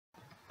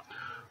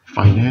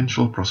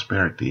Financial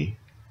prosperity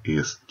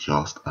is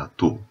just a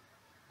tool.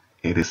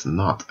 It is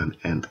not an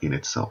end in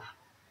itself.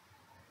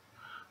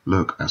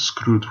 Look, a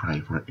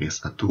screwdriver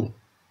is a tool.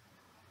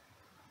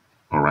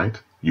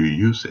 Alright? You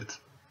use it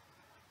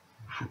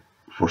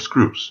for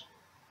screws.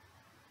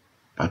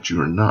 But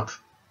you're not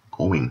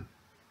going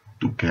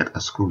to get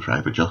a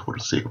screwdriver just for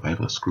the sake of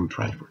having a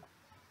screwdriver.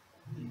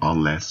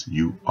 Unless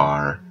you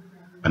are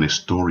an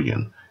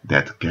historian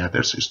that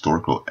gathers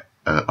historical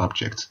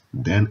objects,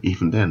 then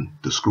even then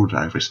the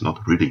screwdriver is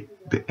not really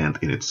the end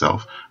in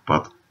itself,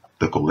 but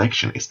the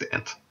collection is the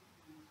end.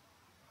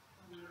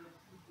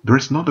 There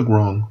is nothing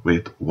wrong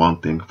with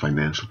wanting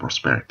financial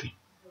prosperity,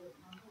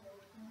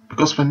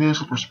 because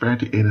financial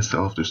prosperity in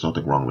itself, there's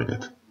nothing wrong with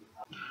it.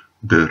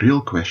 The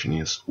real question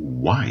is,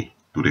 why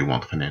do they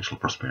want financial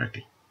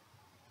prosperity?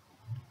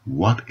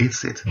 What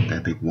is it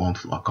that they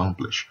want to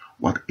accomplish?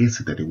 What is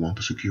it that they want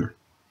to secure?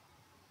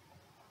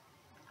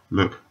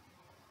 Look,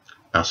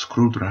 a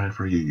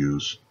screwdriver you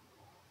use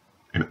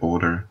in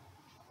order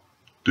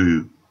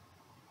to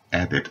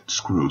edit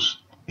screws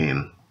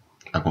in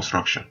a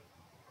construction.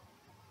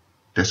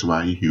 That's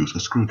why you use a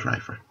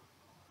screwdriver.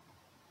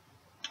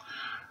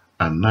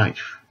 A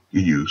knife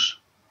you use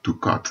to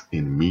cut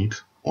in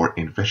meat or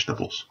in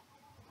vegetables.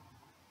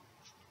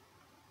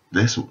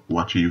 That's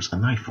what you use a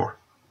knife for.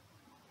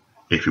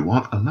 If you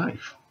want a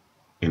knife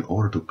in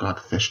order to cut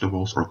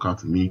vegetables or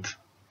cut meat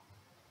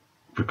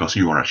because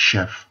you are a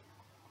chef,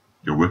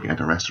 you're working at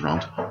a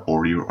restaurant,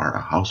 or you are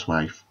a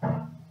housewife,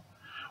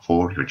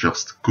 or you're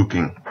just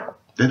cooking,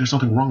 then there's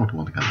nothing wrong with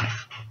wanting a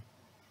knife.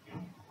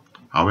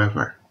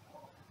 However,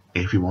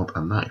 if you want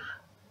a knife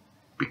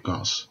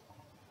because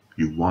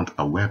you want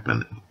a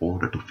weapon in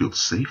order to feel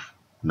safe,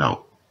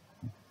 no,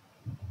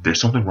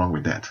 there's something wrong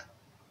with that.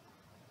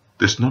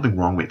 There's nothing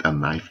wrong with a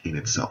knife in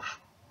itself.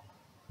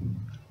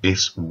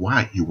 It's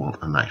why you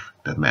want a knife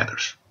that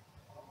matters.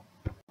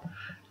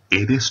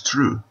 It is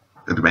true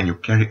that when you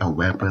carry a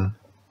weapon,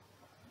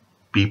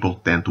 people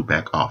tend to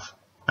back off.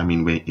 I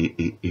mean,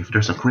 if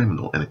there's a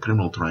criminal and a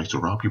criminal tries to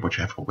rob you but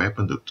you have a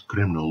weapon, the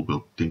criminal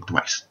will think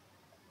twice.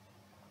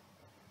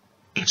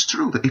 It's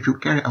true that if you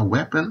carry a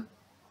weapon,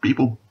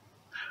 people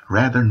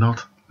rather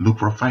not look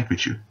for a fight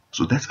with you.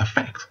 So that's a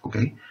fact,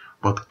 okay?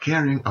 But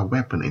carrying a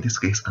weapon, in this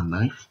case a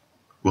knife,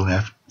 will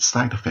have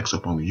side effects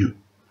upon you.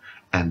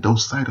 And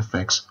those side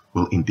effects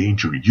will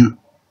endanger you,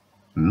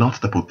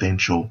 not the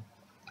potential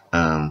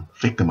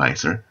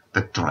victimizer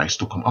that tries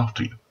to come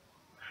after you.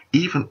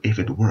 Even if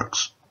it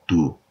works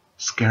to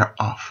scare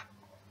off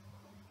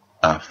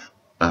a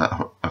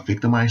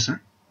victimizer,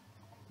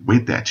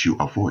 with that you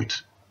avoid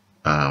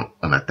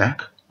an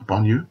attack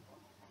upon you,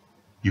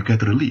 you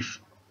get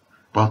relief.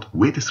 But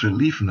with this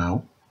relief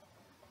now,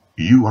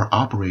 you are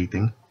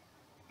operating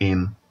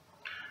in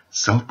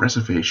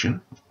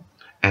self-preservation,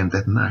 and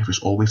that knife is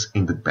always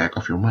in the back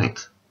of your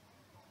mind.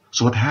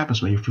 So what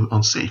happens when you feel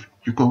unsafe?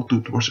 You go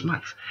towards a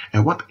knife.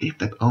 And what if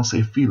that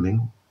unsafe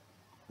feeling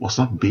was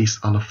not based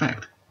on a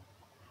fact?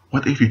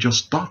 What if you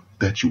just thought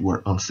that you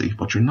were unsafe,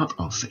 but you're not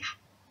unsafe?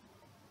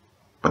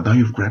 But now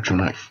you've grabbed your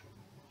knife.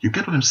 You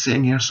get what I'm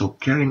saying here? So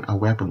carrying a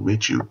weapon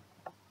with you,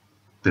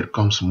 there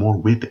comes more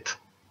with it.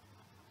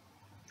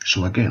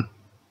 So again,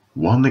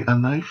 wanting a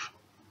knife,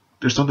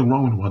 there's nothing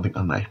wrong with wanting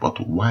a knife, but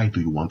why do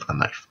you want a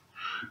knife?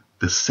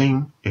 The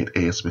same it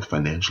is with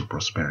financial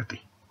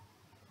prosperity.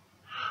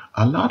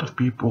 A lot of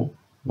people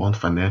want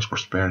financial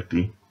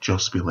prosperity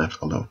just to be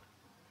left alone.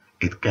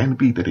 It can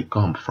be that they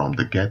come from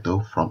the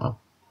ghetto, from an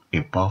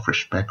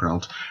impoverished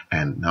background,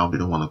 and now they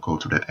don't want to go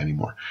through that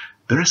anymore.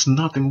 There is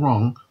nothing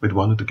wrong with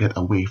wanting to get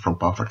away from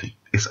poverty.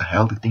 It's a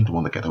healthy thing to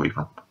want to get away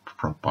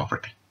from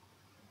poverty.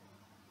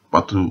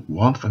 But to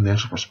want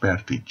financial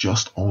prosperity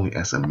just only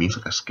as a means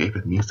of escape,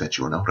 it means that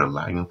you are now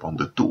relying upon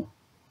the tool.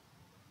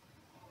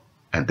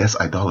 And that's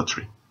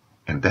idolatry.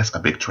 And that's a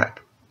big trap.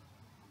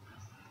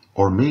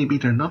 Or maybe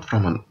they're not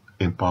from an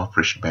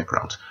impoverished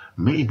background.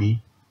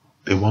 Maybe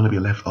they want to be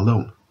left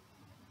alone.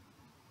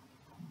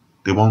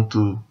 They want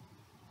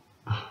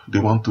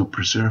to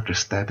preserve their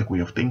static way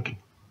of thinking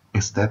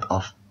instead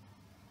of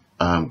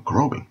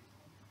growing.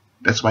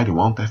 That's why they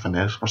want that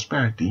financial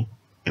prosperity,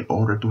 in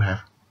order to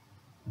have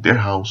their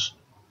house,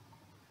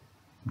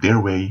 their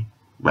way,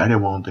 where they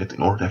want it,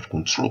 in order to have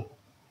control.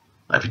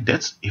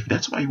 If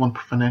that's why you want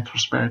financial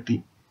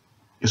prosperity,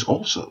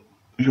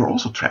 you're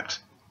also trapped.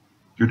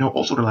 You're now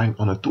also relying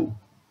on a tool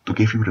to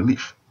give you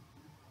relief.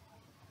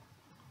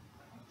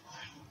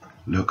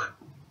 Look,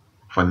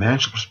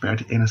 financial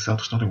prosperity in itself,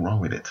 there's nothing wrong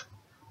with it.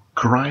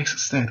 Christ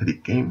said that he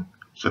came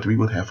so that we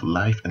would have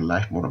life and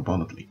life more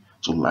abundantly.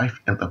 So life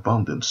and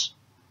abundance,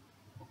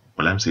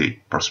 well, I'm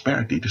saying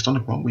prosperity, there's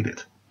nothing wrong with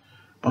it.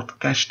 But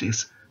catch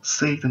this,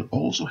 Satan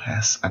also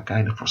has a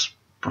kind of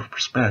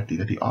prosperity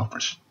that he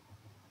offers.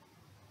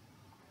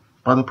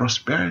 But the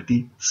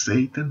prosperity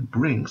Satan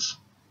brings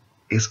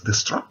is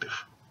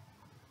destructive.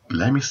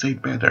 Let me say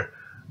it better.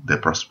 The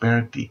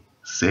prosperity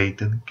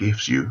Satan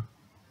gives you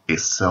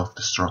is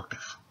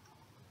self-destructive.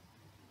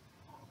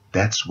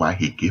 That's why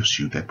he gives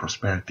you that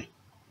prosperity.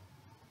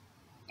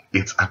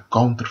 It's a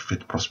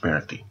counterfeit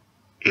prosperity.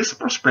 It's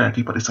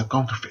prosperity, but it's a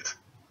counterfeit.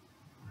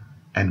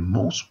 And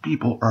most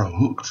people are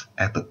hooked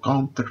at the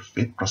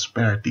counterfeit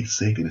prosperity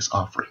Satan is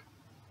offering.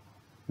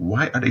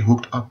 Why are they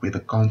hooked up with the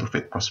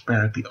counterfeit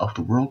prosperity of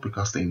the world?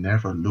 Because they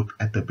never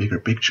looked at the bigger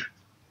picture.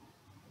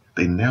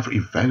 They never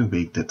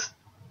evaluated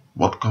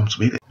what comes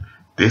with it.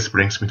 This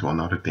brings me to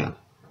another thing,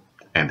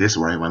 and this is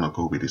where I want to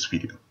go with this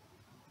video.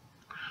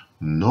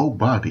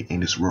 Nobody in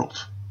this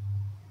world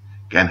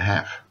can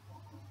have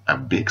a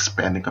big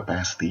spending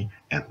capacity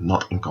and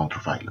not encounter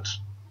violence.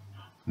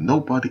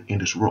 Nobody in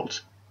this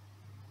world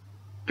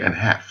can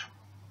have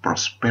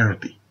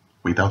prosperity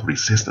without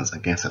resistance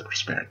against that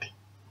prosperity.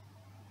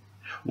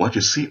 What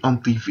you see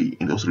on TV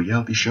in those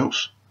reality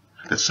shows,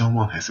 that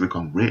someone has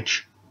become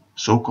rich,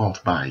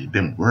 so-called by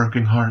them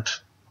working hard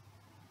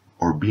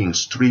or being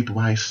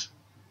streetwise.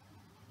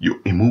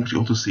 In movies you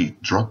also see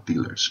drug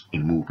dealers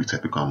in movies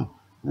that become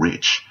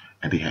rich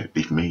and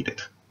they've made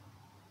it.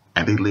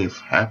 And they live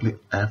happily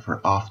ever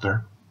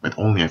after with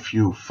only a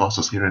few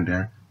fusses here and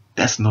there.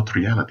 That's not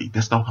reality.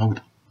 That's not how it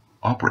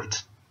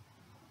operates.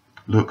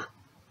 Look,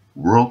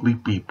 worldly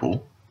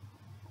people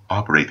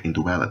operate in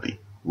duality.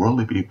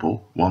 Worldly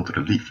people want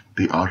relief.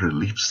 They are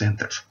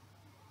relief-centered.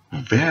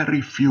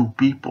 Very few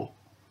people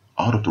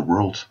out of the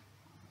world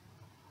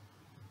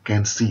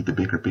can see the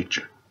bigger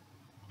picture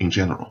in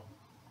general.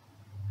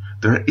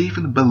 There are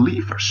even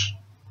believers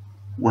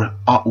who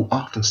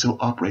often still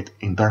operate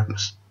in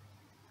darkness.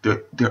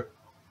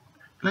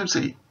 Let's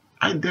say,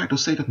 I dare to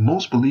say that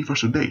most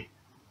believers today,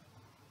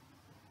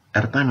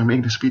 at the time I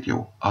make this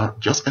video, are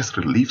just as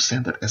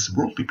relief-centered as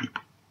worldly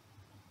people.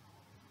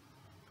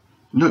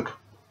 Look,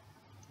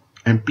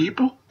 and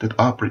people that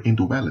operate in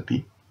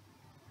duality,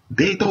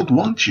 they don't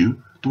want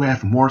you to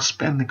have more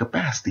spending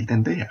capacity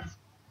than they have.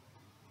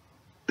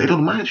 They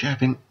don't mind you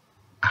having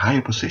a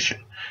higher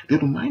position. They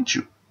don't mind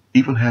you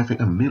even having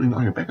 $1 million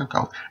on your bank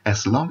account,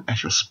 as long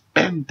as your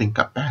spending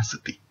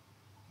capacity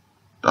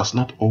does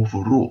not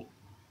overrule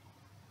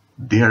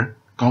their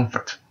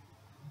comfort.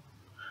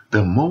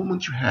 The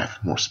moment you have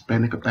more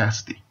spending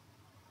capacity,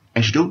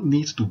 and you don't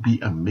need to be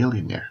a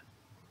millionaire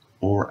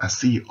or a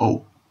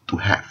CEO to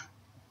have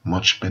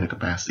much spending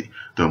capacity.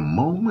 The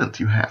moment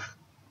you have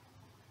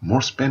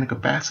more spending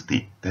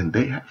capacity than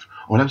they have,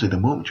 or let me say the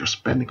moment your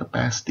spending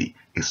capacity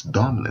is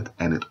dominant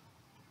and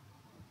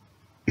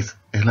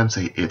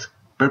it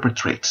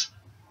perpetrates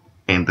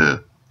in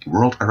the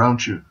world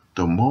around you,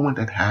 the moment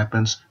that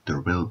happens, there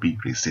will be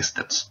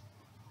resistance.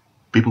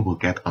 People will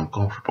get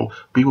uncomfortable.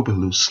 People will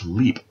lose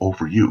sleep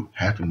over you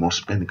having more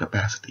spending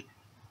capacity.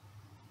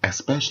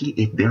 Especially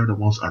if they're the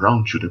ones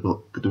around you that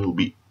will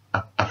be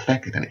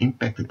affected and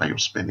impacted by your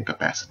spending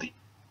capacity.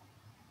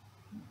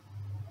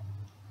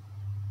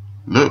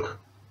 Look,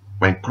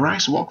 when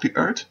Christ walked the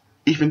earth,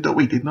 even though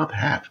he did not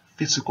have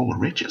physical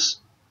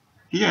riches,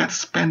 he had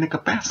spending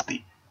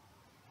capacity.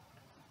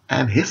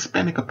 And his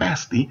spending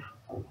capacity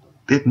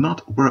did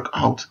not work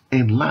out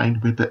in line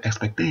with the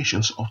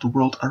expectations of the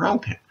world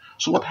around him.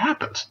 So what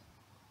happened?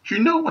 You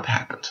know what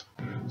happened.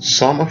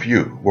 Some of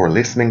you who are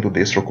listening to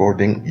this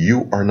recording,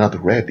 you are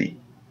not ready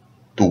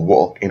to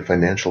walk in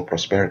financial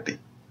prosperity.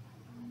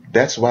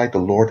 That's why the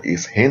Lord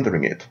is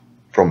hindering it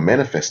from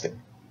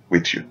manifesting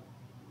with you.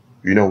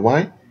 You know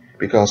why?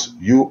 Because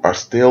you are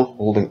still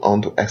holding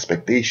on to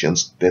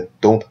expectations that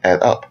don't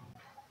add up.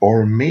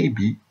 Or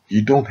maybe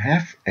you don't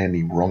have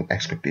any wrong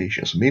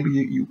expectations. Maybe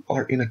you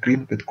are in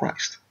agreement with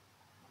Christ.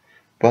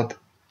 But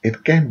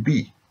it can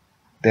be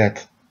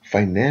that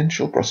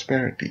financial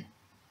prosperity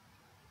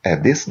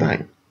at this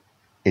time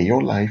in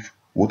your life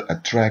would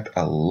attract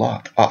a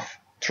lot of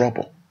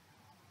trouble.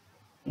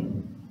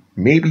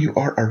 Maybe you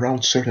are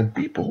around certain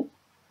people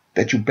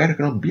that you better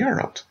not be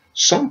around.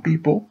 Some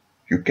people,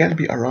 you can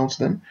be around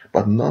them,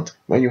 but not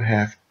when you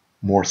have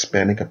more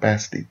spending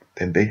capacity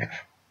than they have.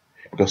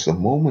 Because the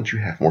moment you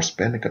have more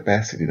spending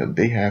capacity than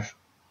they have,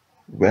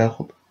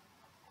 well,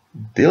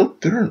 they'll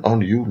turn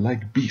on you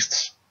like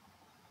beasts.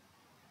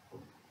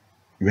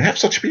 You have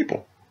such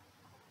people.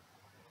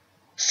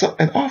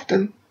 And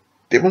often,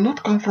 they will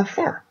not come from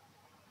far.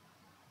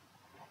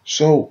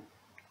 So,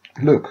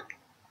 look,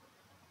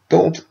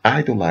 don't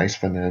idolize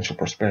financial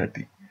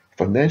prosperity.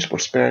 Financial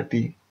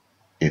prosperity,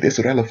 it is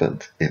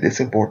relevant, it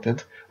is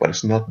important, but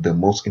it's not the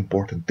most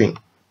important thing.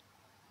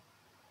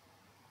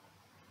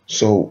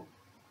 So,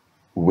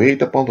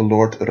 wait upon the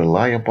Lord,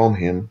 rely upon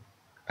Him,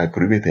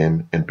 agree with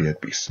Him, and be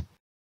at peace.